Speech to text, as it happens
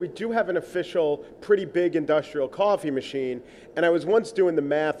We do have an official, pretty big industrial coffee machine, and I was once doing the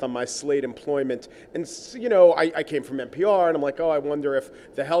math on my Slate employment, and I came from NPR, and I'm like, oh, I wonder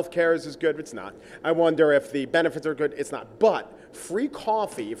if the health care is as good. It's not. I wonder if the benefits are good. It's not. But free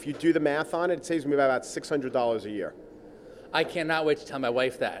coffee, if you do the math on it, it saves me about $600 a year. I cannot wait to tell my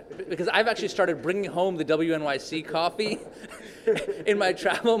wife that, because I've actually started bringing home the WNYC coffee in my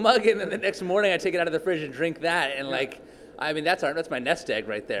travel mug, and then the next morning I take it out of the fridge and drink that, and that's my nest egg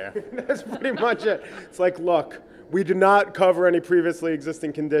right there. That's pretty much it. It's like, look, we do not cover any previously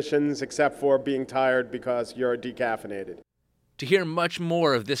existing conditions except for being tired because you're decaffeinated. To hear much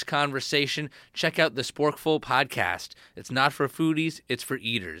more of this conversation, check out the Sporkful podcast. It's not for foodies, it's for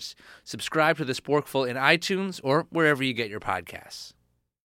eaters. Subscribe to the Sporkful in iTunes or wherever you get your podcasts.